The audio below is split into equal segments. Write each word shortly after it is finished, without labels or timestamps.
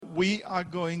We are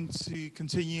going to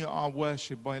continue our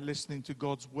worship by listening to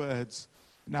God's words.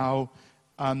 Now,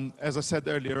 as I said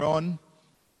earlier on,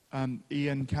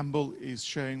 Ian Campbell is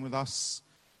sharing with us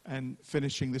and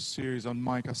finishing this series on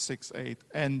Micah 6:8.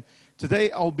 And today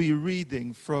I'll be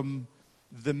reading from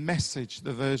the Message,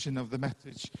 the version of the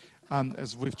Message,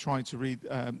 as we've tried to read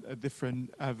a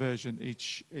different version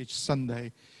each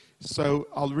Sunday. So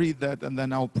I'll read that and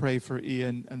then I'll pray for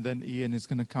Ian, and then Ian is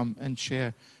going to come and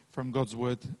share from God's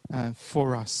word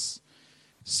for us.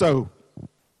 So,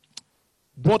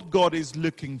 what God is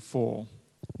looking for.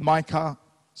 Micah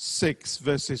 6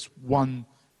 verses 1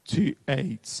 to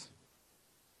 8.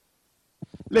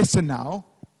 Listen now.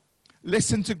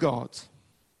 Listen to God.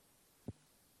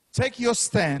 Take your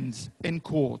stand in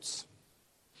court.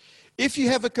 If you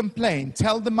have a complaint,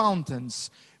 tell the mountains,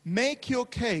 make your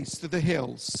case to the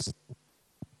hills.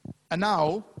 And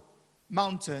now,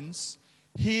 mountains,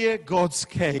 hear God's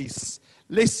case.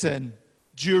 Listen,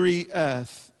 jury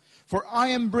earth. For I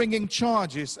am bringing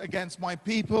charges against my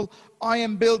people. I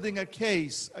am building a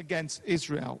case against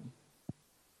Israel.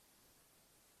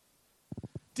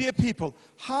 Dear people,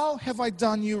 how have I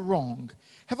done you wrong?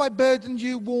 Have I burdened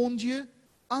you, warned you?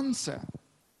 Answer.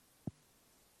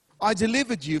 I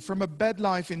delivered you from a bad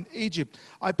life in Egypt.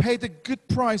 I paid a good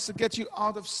price to get you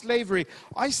out of slavery.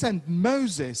 I sent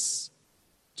Moses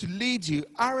to lead you,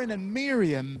 Aaron and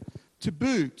Miriam to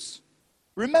boot.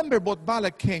 Remember what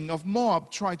Balak king of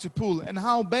Moab tried to pull, and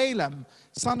how Balaam,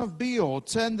 son of Beor,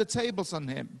 turned the tables on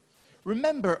him.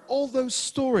 Remember all those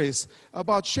stories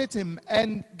about Shittim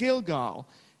and Gilgal.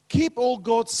 Keep all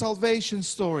God's salvation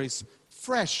stories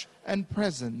fresh and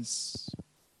present.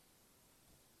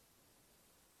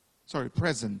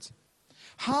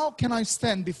 How can I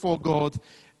stand before God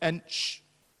and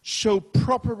show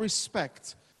proper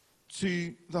respect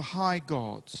to the high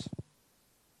God?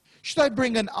 Should I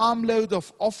bring an armload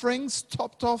of offerings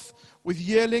topped off with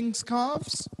yearlings'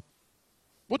 calves?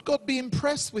 Would God be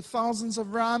impressed with thousands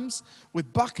of rams,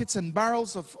 with buckets and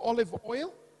barrels of olive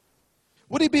oil?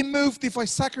 Would he be moved if I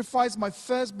sacrifice my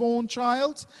firstborn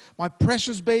child, my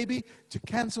precious baby, to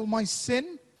cancel my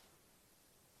sin?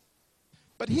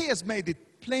 But he has made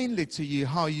it plainly to you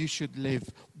how you should live,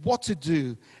 what to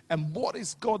do, and what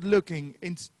is God looking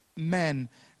in men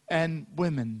and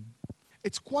women.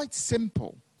 It's quite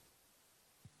simple.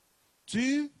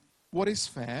 Do what is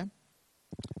fair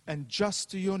and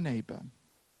just to your neighbor.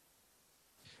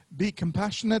 Be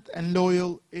compassionate and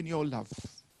loyal in your love.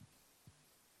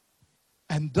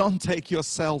 And don't take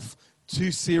yourself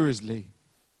too seriously.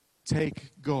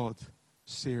 Take God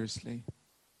seriously.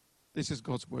 This is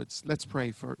God's words. Let's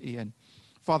pray for Ian.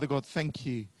 Father God, thank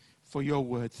you for your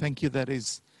word. Thank you that it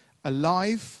is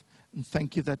alive, and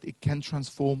thank you that it can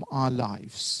transform our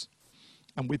lives.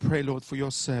 And we pray, Lord, for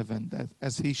your servant, that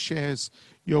as he shares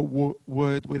your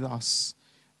word with us,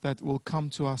 that will come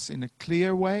to us in a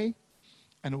clear way,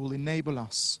 and it will enable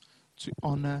us to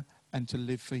honor and to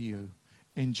live for you.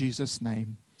 In Jesus'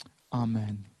 name,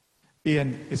 amen.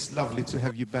 Ian, it's lovely to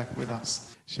have you back with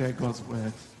us. Share God's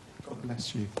word. God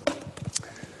bless you.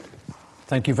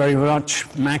 Thank you very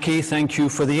much, Mackie. Thank you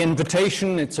for the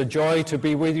invitation. It's a joy to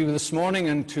be with you this morning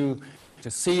and to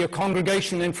see a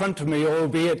congregation in front of me,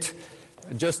 albeit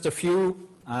just a few,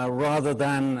 rather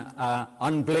than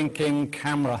unblinking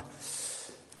camera.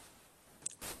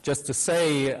 Just to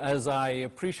say, as I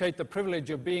appreciate the privilege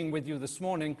of being with you this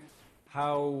morning,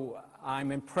 how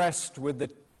I'm impressed with the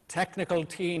technical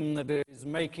team that is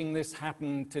making this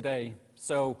happen today.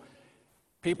 So,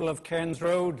 people of Cairns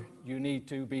Road, you need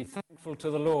to be thankful to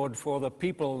the Lord for the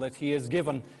people that he has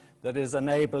given that is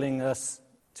enabling us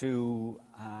to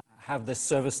have this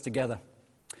service together.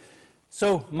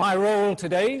 So my role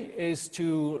today is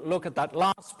to look at that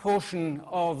last portion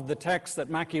of the text that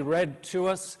Mackie read to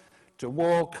us, to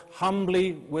walk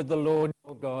humbly with the Lord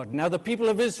your God. Now the people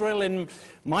of Israel in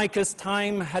Micah's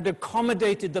time had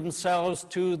accommodated themselves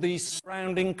to the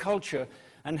surrounding culture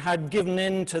and had given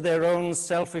in to their own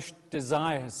selfish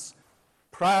desires.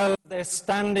 Proud of their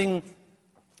standing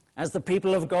as the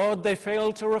people of God, they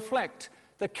failed to reflect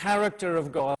the character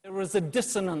of God. There was a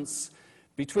dissonance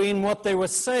between what they were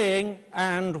saying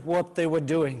and what they were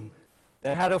doing.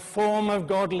 They had a form of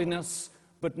godliness,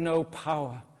 but no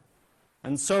power.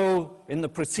 And so, in the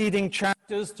preceding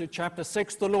chapters to chapter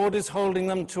 6, the Lord is holding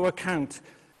them to account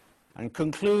and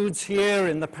concludes here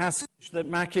in the passage that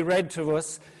Mackie read to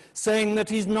us, saying that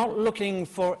he's not looking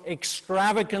for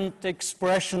extravagant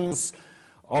expressions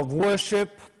of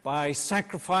worship by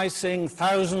sacrificing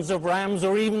thousands of rams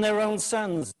or even their own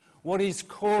sons. What he's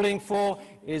calling for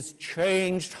is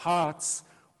changed hearts,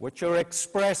 which are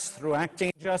expressed through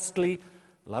acting justly,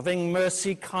 loving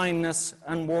mercy, kindness,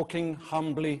 and walking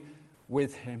humbly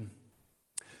with him.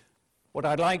 What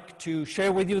I'd like to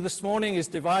share with you this morning is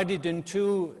divided in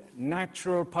two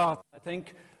natural parts, I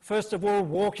think. First of all,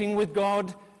 walking with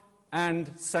God, and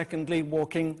secondly,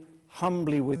 walking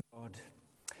humbly with God.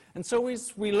 And so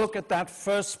as we look at that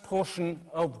first portion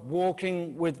of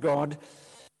walking with God,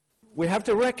 we have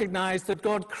to recognize that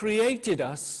God created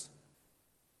us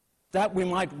that we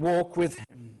might walk with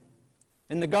him.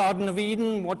 In the Garden of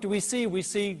Eden, what do we see? We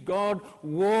see God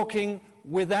walking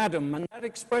with Adam. And that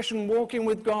expression, walking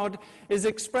with God, is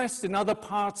expressed in other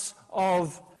parts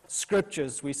of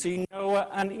Scriptures. We see Noah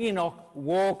and Enoch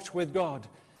walked with God.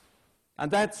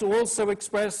 And that's also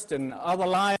expressed in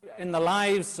the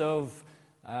lives of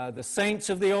the saints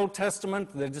of the Old Testament,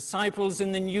 the disciples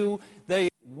in the New. They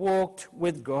walked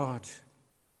with God.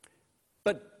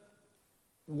 But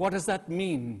what does that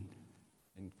mean?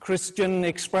 In Christian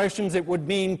expressions, it would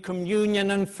mean communion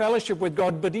and fellowship with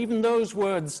God, but even those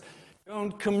words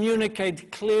don't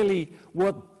communicate clearly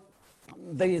what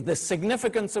the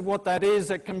significance of what that is.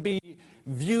 It can be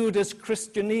viewed as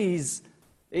Christianese.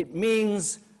 It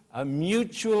means a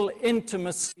mutual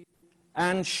intimacy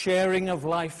and sharing of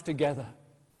life together.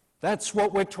 That's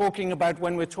what we're talking about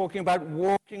when we're talking about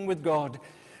walking with God.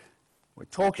 We're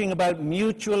talking about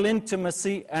mutual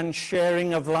intimacy and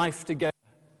sharing of life together.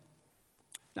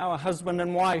 Now, a husband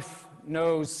and wife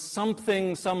knows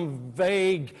something, some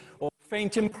vague or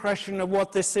faint impression of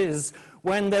what this is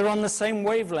when they're on the same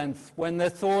wavelength, when their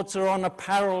thoughts are on a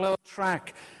parallel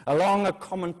track along a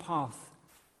common path.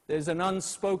 There's an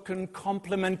unspoken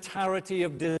complementarity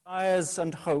of desires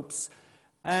and hopes,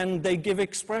 and they give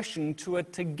expression to a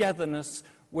togetherness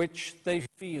which they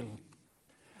feel.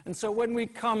 And so when we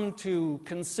come to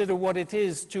consider what it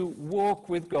is to walk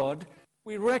with God,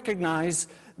 we recognize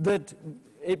that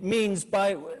it means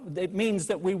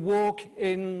that we walk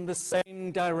in the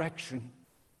same direction.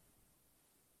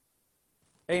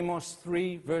 Amos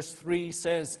 3, verse 3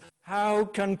 says, "How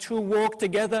can two walk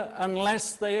together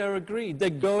unless they are agreed?" They're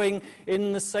going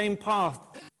in the same path.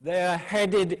 They're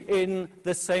headed in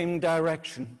the same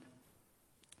direction.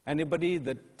 Anybody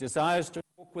that desires to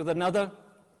walk with another,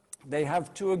 they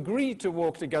have to agree to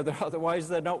walk together, otherwise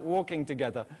they're not walking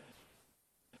together.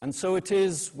 And so it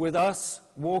is with us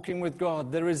walking with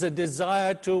God. There is a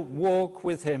desire to walk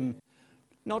with him.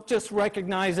 Not just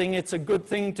recognizing it's a good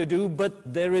thing to do,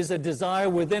 but there is a desire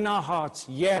within our hearts.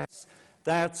 Yes,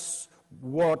 that's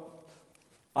what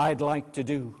I'd like to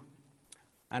do.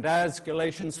 And as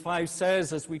Galatians 5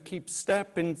 says, as we keep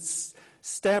step in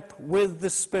step with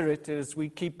the Spirit, as we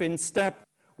keep in step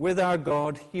with our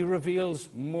God, he reveals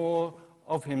more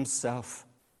of himself.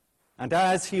 And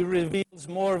as he reveals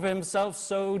more of himself,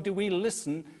 so do we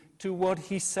listen to what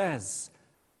he says.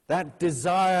 That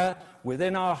desire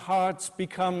within our hearts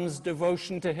becomes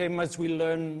devotion to him as we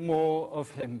learn more of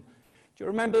him. Do you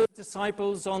remember the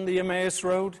disciples on the Emmaus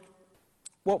Road?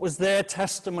 What was their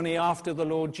testimony after the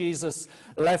Lord Jesus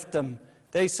left them?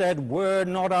 They said, "Were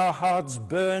not our hearts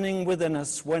burning within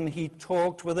us when he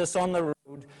talked with us on the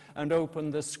road and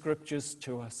opened the Scriptures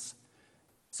to us?"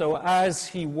 So as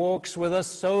he walks with us,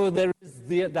 so there is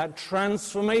that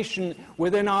transformation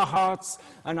within our hearts,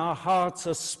 and our hearts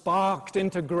are sparked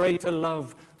into greater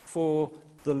love for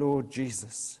the Lord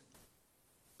Jesus.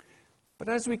 But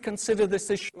as we consider this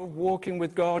issue of walking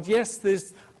with God, yes,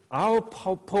 there's our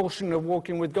portion of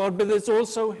walking with God, but there's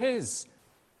also his.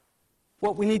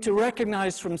 What we need to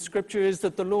recognize from Scripture is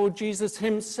that the Lord Jesus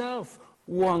himself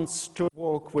wants to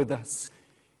walk with us.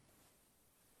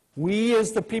 We,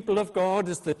 as the people of God,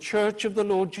 as the church of the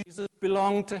Lord Jesus,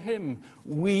 belong to him.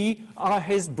 We are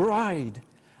his bride,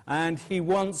 and he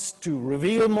wants to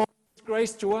reveal more of his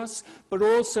grace to us, but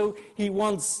also he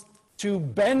wants to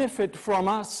benefit from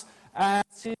us as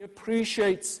he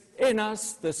appreciates in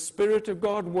us the Spirit of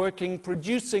God working,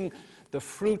 producing the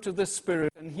fruit of the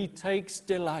Spirit, and he takes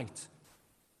delight.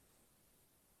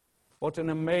 What an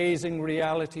amazing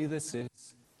reality this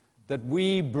is, that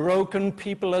we, broken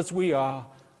people as we are,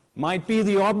 might be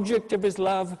the object of his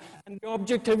love and the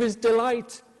object of his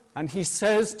delight. And he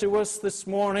says to us this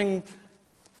morning,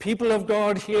 people of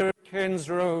God here at Cairns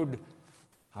Road,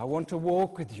 I want to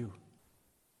walk with you.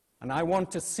 And I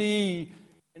want to see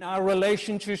in our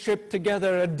relationship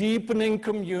together a deepening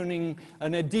communing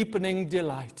and a deepening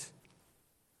delight.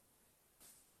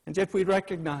 And yet we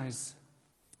recognize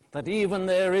that even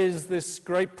there is this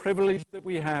great privilege that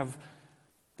we have,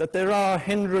 that there are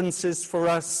hindrances for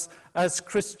us as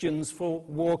Christians for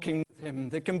walking with him.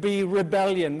 There can be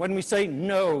rebellion when we say,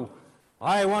 no,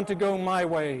 I want to go my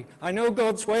way. I know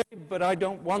God's way, but I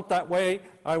don't want that way.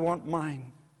 I want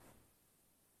mine.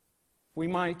 We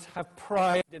might have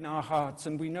pride in our hearts,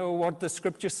 and we know what the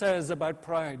Scripture says about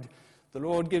pride. The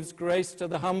Lord gives grace to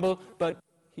the humble, but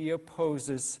he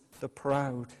opposes the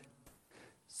proud.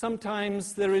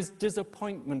 Sometimes there is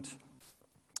disappointment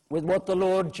with what the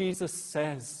Lord Jesus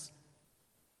says.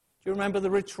 Do you remember the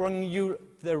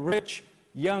rich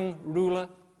young ruler?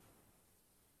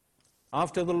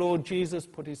 After the Lord Jesus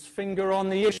put his finger on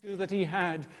the issue that he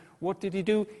had, what did he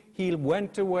do? He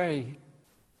went away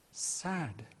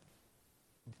sad.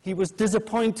 He was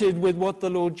disappointed with what the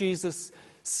Lord Jesus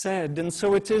said. And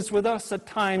so it is with us at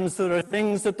times. There are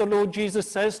things that the Lord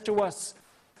Jesus says to us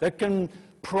that can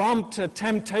prompt a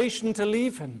temptation to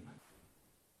leave him.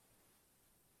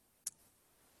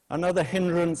 Another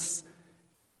hindrance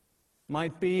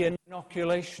might be an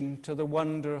inoculation to the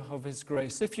wonder of his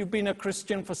grace. If you've been a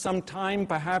Christian for some time,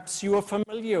 perhaps you are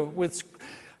familiar with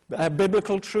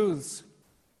biblical truths.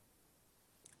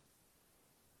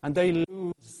 And they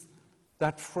lose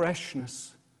that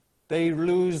freshness. They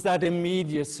lose that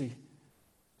immediacy.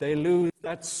 They lose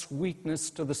that sweetness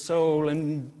to the soul.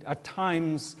 And at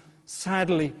times,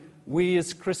 sadly, we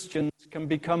as Christians can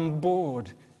become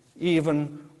bored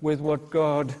even with what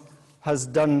God has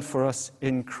done for us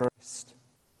in Christ.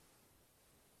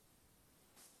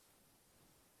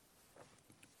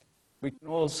 We can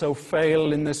also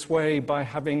fail in this way by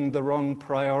having the wrong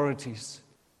priorities.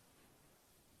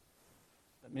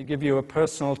 Let me give you a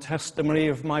personal testimony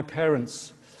of my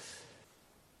parents.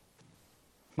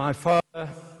 My father,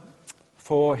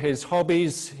 for his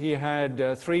hobbies, he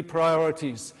had 3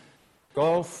 priorities: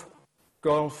 golf,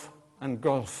 golf, and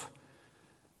golf.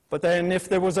 But then if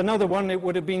there was another one, it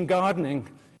would have been gardening.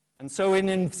 And so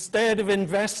instead of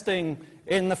investing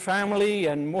in the family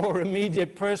and more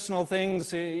immediate personal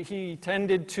things, he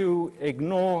tended to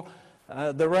ignore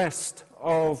the rest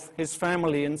of his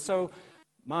family. And so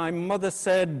my mother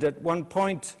said at one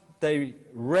point, they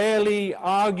rarely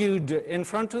argued in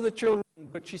front of the children,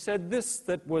 but she said this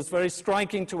that was very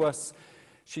striking to us.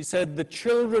 She said, "The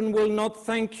children will not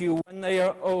thank you when they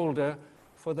are older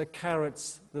for the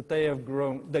carrots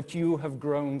that you have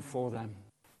grown for them."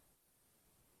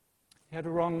 He had a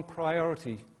wrong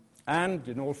priority. And,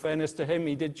 in all fairness to him,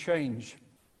 he did change.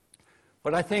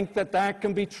 But I think that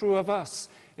can be true of us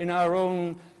in our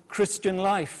own Christian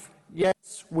life.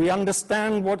 Yes, we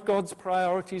understand what God's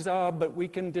priorities are, but we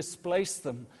can displace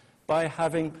them by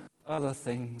having other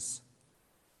things.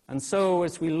 And so,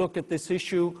 as we look at this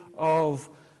issue of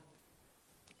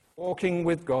walking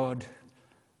with God,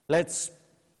 let's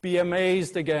be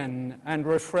amazed again and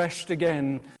refreshed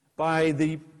again by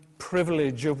the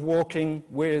privilege of walking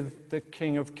with the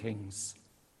King of Kings.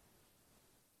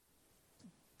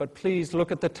 But please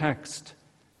look at the text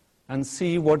and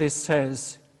see what it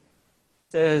says.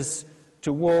 It says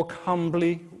to walk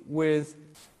humbly with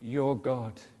your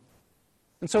God.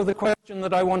 And so the question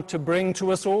that I want to bring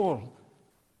to us all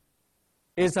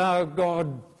is, our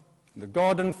God, the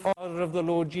God and Father of the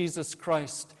Lord Jesus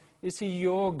Christ, is he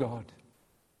your God?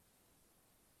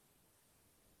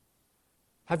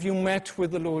 Have you met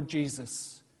with the Lord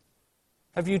Jesus?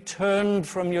 Have you turned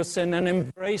from your sin and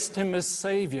embraced him as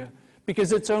Savior?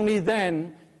 Because it's only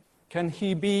then can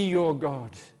he be your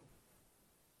God.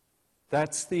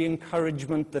 That's the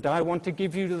encouragement that I want to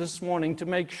give you this morning, to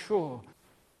make sure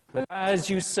that as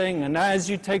you sing and as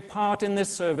you take part in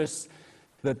this service,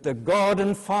 that the God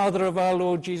and Father of our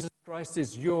Lord Jesus Christ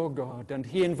is your God. And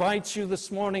he invites you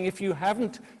this morning, if you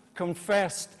haven't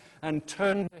confessed and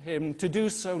turned to him, to do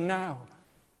so now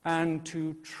and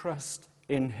to trust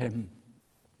in him.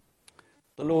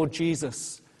 The Lord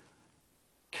Jesus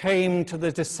came to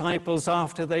the disciples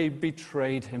after they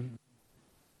betrayed him.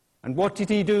 And what did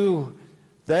he do?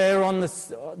 There on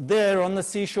the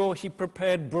seashore, he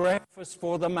prepared breakfast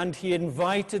for them, and he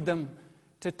invited them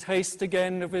to taste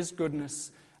again of his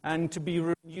goodness and to be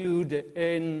renewed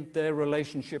in their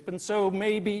relationship. And so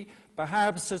maybe,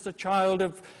 perhaps as a child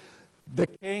of the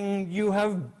King, you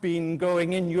have been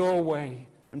going in your way,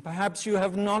 and perhaps you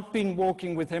have not been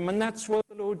walking with him. And that's what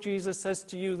the Lord Jesus says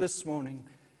to you this morning.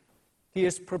 He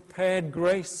has prepared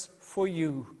grace for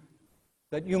you,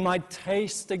 that you might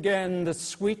taste again the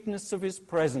sweetness of his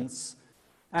presence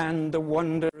and the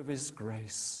wonder of his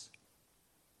grace.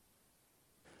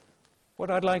 What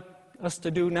I'd like us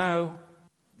to do now,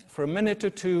 for a minute or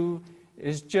two,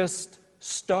 is just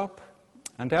stop,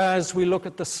 and as we look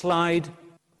at the slide,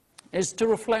 is to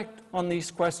reflect on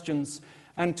these questions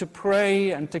and to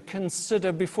pray and to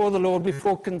consider before the Lord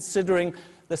before considering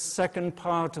the second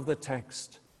part of the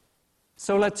text.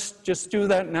 So let's just do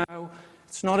that now.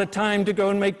 It's not a time to go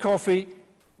and make coffee.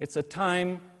 It's a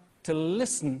time to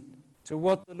listen to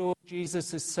what the Lord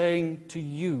Jesus is saying to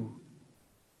you.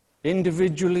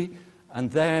 individually, and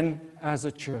then as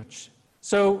a church.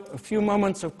 So a few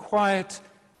moments of quiet,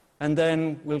 and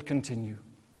then we'll continue.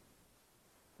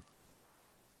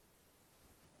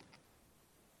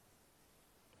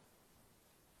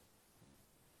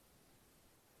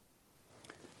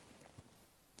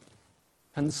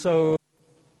 And so,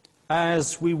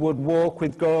 as we would walk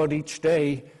with God each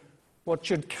day, what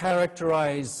should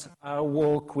characterize our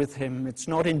walk with Him? It's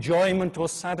not enjoyment or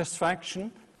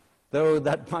satisfaction, though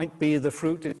that might be the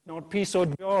fruit. It's not peace or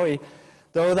joy,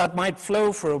 though that might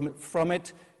flow from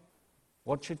it.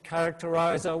 What should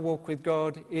characterize our walk with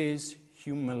God is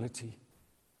humility.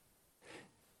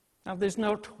 Now, there's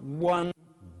not one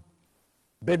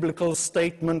biblical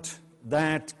statement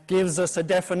that gives us a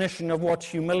definition of what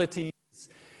humility is.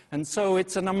 And so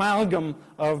it's an amalgam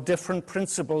of different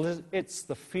principles. It's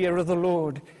the fear of the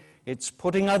Lord. It's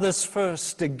putting others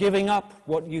first, giving up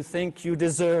what you think you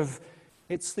deserve.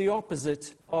 It's the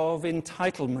opposite of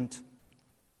entitlement.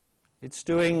 It's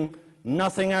doing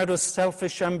nothing out of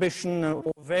selfish ambition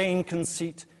or vain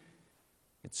conceit.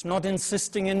 It's not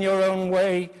insisting in your own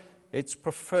way. It's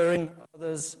preferring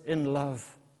others in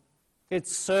love.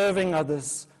 It's serving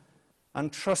others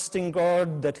and trusting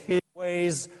God that His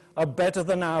ways are better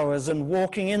than ours and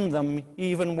walking in them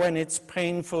even when it's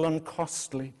painful and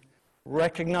costly,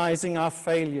 recognizing our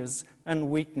failures and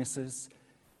weaknesses.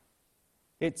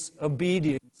 It's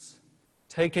obedience,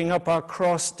 taking up our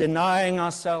cross, denying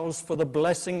ourselves for the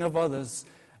blessing of others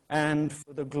and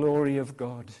for the glory of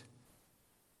God.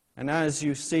 And as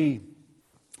you see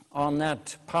on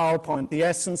that PowerPoint, the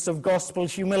essence of gospel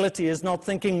humility is not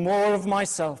thinking more of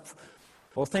myself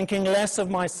or thinking less of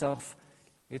myself.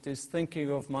 It is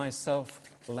thinking of myself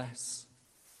less.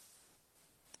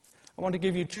 I want to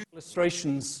give you two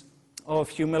illustrations of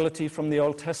humility from the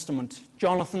Old Testament.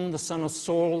 Jonathan, the son of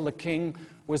Saul, the king,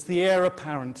 was the heir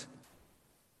apparent.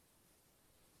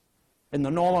 In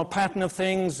the normal pattern of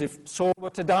things, if Saul were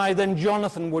to die, then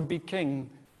Jonathan would be king.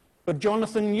 But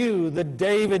Jonathan knew that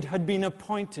David had been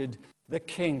appointed the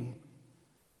king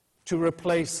to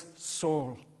replace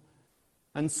Saul.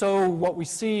 And so what we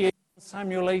see in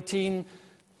Samuel 18,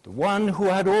 the one who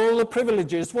had all the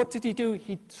privileges, what did he do?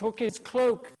 He took his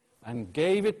cloak and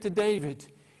gave it to David.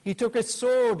 He took his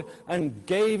sword and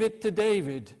gave it to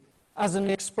David as an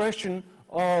expression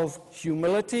of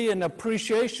humility and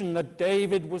appreciation that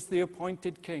David was the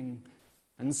appointed king.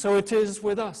 And so it is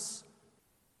with us.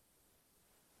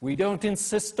 We don't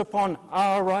insist upon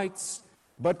our rights,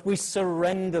 but we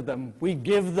surrender them. We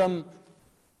give them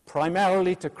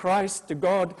primarily to Christ, to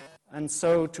God, and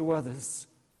so to others.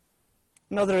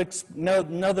 Another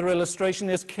illustration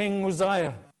is King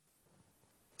Uzziah.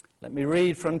 Let me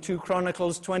read from 2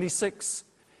 Chronicles 26.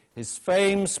 His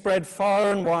fame spread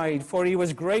far and wide, for he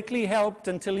was greatly helped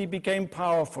until he became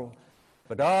powerful.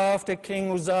 But after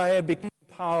King Uzziah became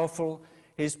powerful,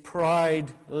 his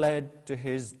pride led to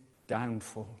his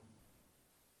downfall.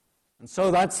 And so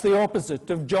that's the opposite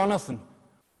of Jonathan,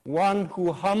 one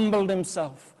who humbled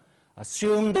himself,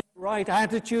 assumed the right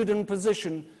attitude and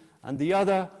position, and the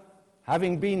other,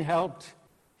 having been helped,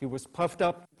 he was puffed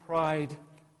up in pride,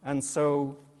 and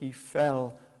so he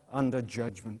fell under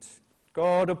judgment.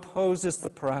 God opposes the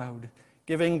proud,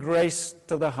 giving grace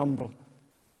to the humble.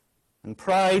 And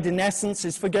pride, in essence,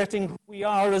 is forgetting who we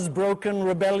are as broken,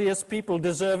 rebellious people,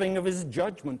 deserving of His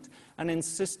judgment, and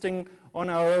insisting on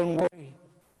our own way.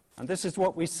 And this is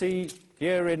what we see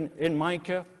here in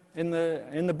Micah, in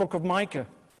the book of Micah.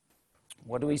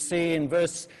 What do we see in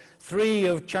verse 3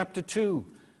 of chapter 2?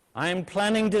 I am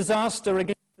planning disaster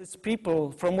against this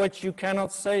people from which you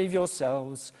cannot save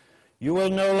yourselves. You will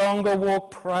no longer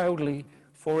walk proudly,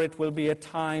 for it will be a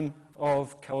time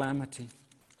of calamity.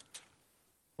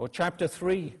 Or chapter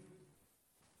 3,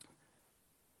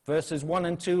 verses 1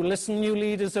 and 2. Listen, you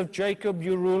leaders of Jacob,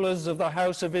 you rulers of the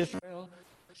house of Israel.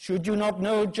 Should you not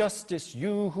know justice,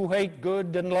 you who hate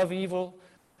good and love evil,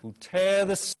 who tear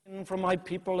the skin from my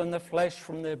people and the flesh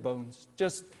from their bones?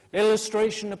 Just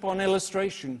illustration upon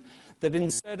illustration, that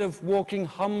instead of walking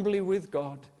humbly with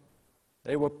God,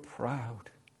 they were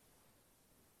proud.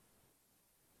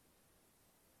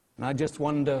 And I just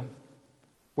wonder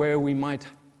where we might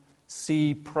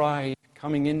see pride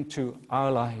coming into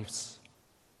our lives.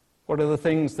 What are the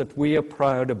things that we are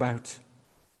proud about?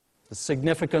 The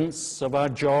significance of our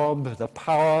job, the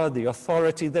power, the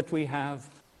authority that we have,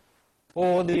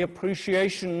 or the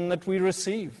appreciation that we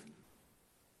receive,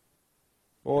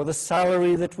 or the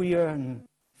salary that we earn,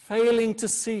 failing to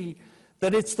see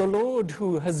that it's the Lord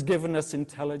who has given us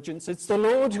intelligence, it's the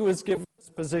Lord who has given us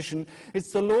position,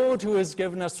 it's the Lord who has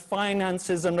given us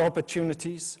finances and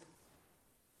opportunities.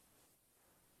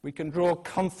 We can draw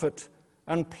comfort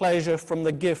and pleasure from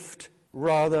the gift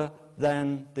rather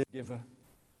than the giver.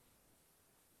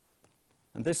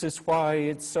 And this is why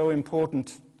it's so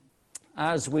important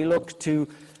as we look to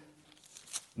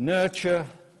nurture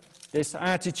this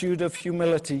attitude of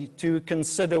humility to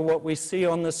consider what we see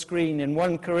on the screen in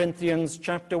 1 Corinthians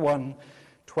chapter 1,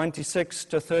 26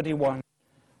 to 31,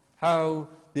 how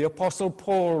the Apostle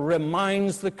Paul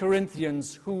reminds the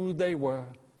Corinthians who they were,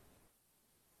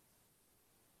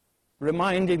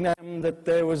 reminding them that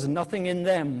there was nothing in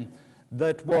them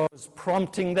that was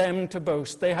prompting them to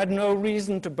boast. They had no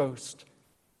reason to boast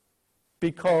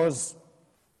because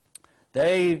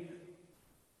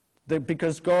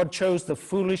because God chose the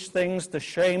foolish things to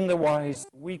shame the wise,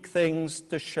 the weak things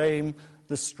to shame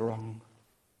the strong.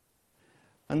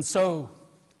 And so,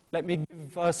 let me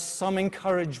give us some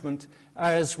encouragement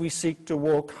as we seek to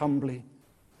walk humbly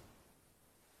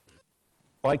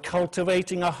by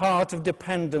cultivating a heart of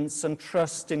dependence and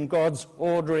trust in God's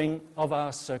ordering of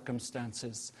our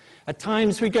circumstances. At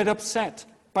times we get upset,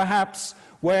 perhaps,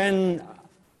 when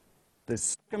the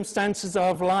circumstances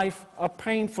of life are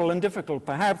painful and difficult.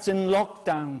 Perhaps in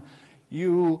lockdown,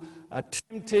 you are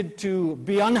tempted to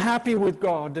be unhappy with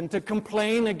God and to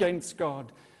complain against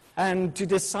God and to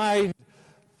decide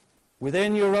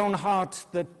within your own heart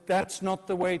that that's not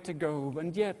the way to go.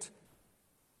 And yet,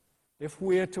 if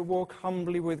we are to walk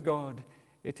humbly with God,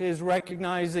 it is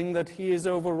recognizing that He is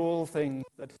over all things,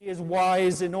 that He is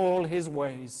wise in all His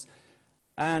ways,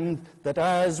 and that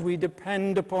as we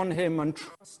depend upon Him and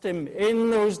trust Him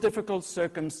in those difficult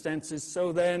circumstances,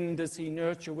 so then does He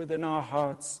nurture within our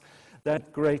hearts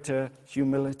that greater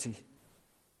humility.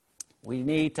 We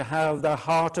need to have the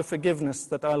heart of forgiveness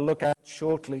that I'll look at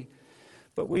shortly,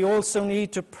 but we also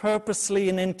need to purposely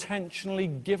and intentionally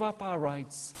give up our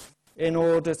rights in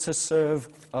order to serve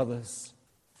others.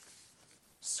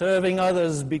 Serving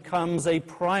others becomes a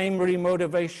primary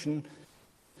motivation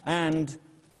and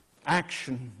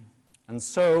action. And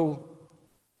so,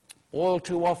 all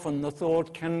too often the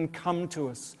thought can come to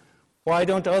us, why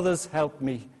don't others help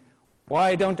me?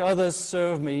 Why don't others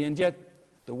serve me? And yet,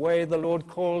 the way the Lord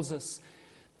calls us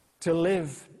to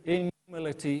live in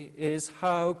humility is,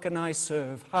 how can I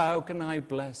serve? How can I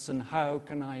bless? And how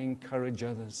can I encourage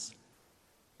others?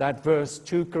 That verse,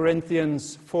 2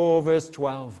 Corinthians 4, verse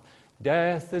 12,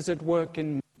 death is at work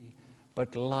in me,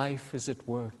 but life is at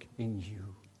work in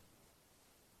you.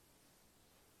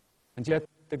 And yet,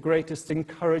 the greatest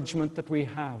encouragement that we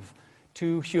have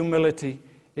to humility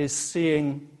is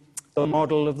seeing the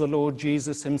model of the Lord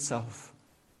Jesus Himself.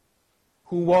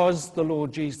 Who was the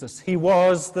Lord Jesus? He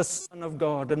was the Son of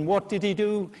God. And what did He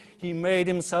do? He made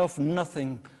Himself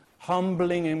nothing,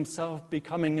 humbling Himself,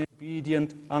 becoming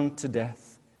obedient unto death.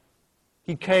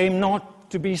 He came not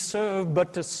to be served,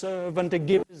 but to serve and to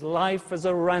give His life as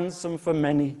a ransom for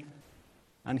many.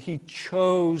 And He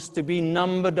chose to be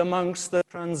numbered amongst the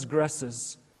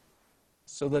transgressors,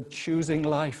 so that choosing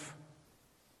life,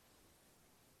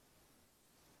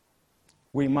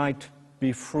 we might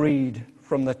be freed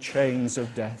from the chains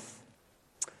of death.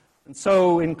 And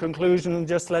so, in conclusion,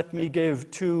 just let me give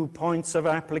 2 points of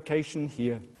application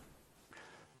here.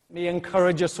 Let me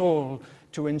encourage us all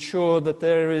to ensure that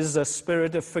there is a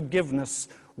spirit of forgiveness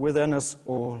within us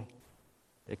all.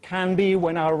 It can be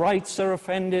when our rights are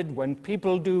offended, when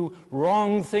people do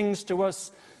wrong things to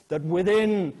us, that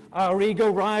within our ego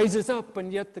rises up,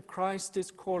 and yet the Christ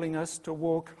is calling us to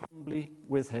walk humbly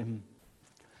with Him.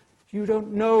 You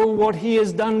don't know what He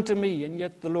has done to me, and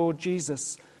yet the Lord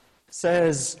Jesus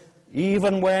says,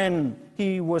 even when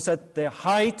He was at the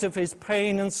height of His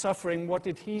pain and suffering, what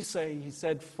did He say? He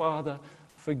said, Father,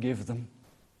 forgive them.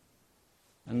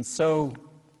 And so,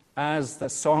 as the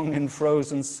song in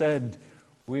Frozen said,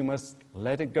 we must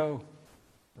let it go,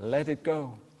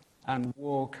 and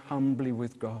walk humbly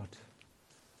with God.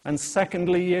 And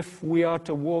secondly, if we are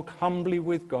to walk humbly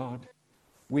with God,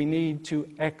 we need to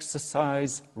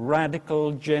exercise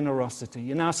radical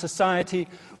generosity. In our society,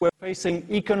 we're facing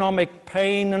economic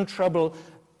pain and trouble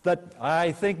that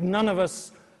I think none of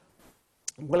us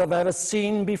will have ever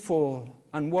seen before.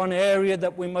 And one area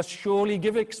that we must surely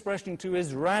give expression to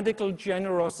is radical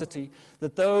generosity,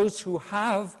 that those who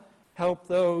have help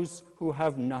those who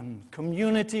have none.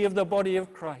 Community of the body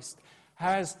of Christ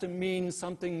has to mean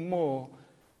something more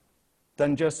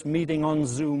than just meeting on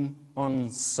Zoom on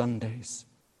Sundays.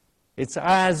 It's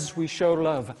as we show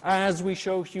love, as we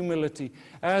show humility,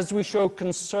 as we show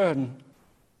concern,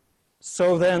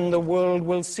 so then the world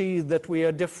will see that we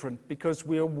are different because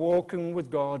we are walking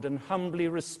with God and humbly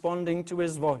responding to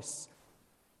His voice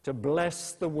to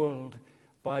bless the world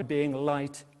by being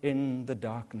light in the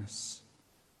darkness.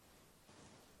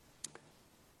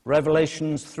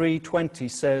 Revelations 3:20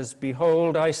 says,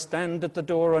 "Behold, I stand at the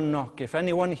door and knock. If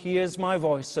anyone hears my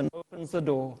voice and opens the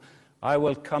door, I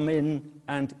will come in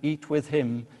and eat with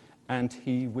him and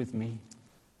he with me."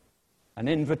 An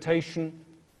invitation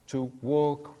to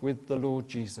walk with the Lord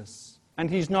Jesus. And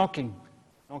he's knocking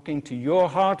to your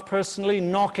heart personally,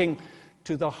 knocking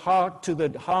to the heart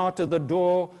of the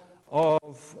door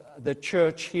of the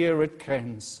church here at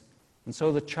Cairns. And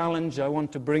so the challenge I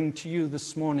want to bring to you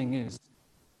this morning is,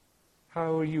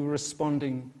 how are you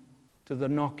responding to the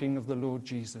knocking of the Lord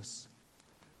Jesus?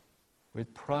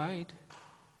 With pride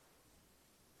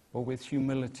or with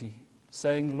humility?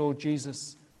 Saying, "Lord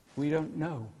Jesus, we don't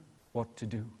know what to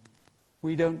do.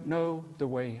 We don't know the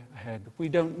way ahead. We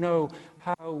don't know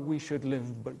how we should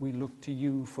live, but we look to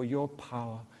you for your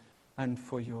power and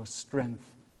for your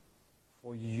strength,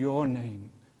 for your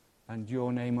name and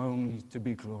your name only to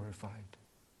be glorified."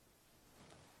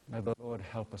 May the Lord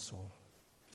help us all.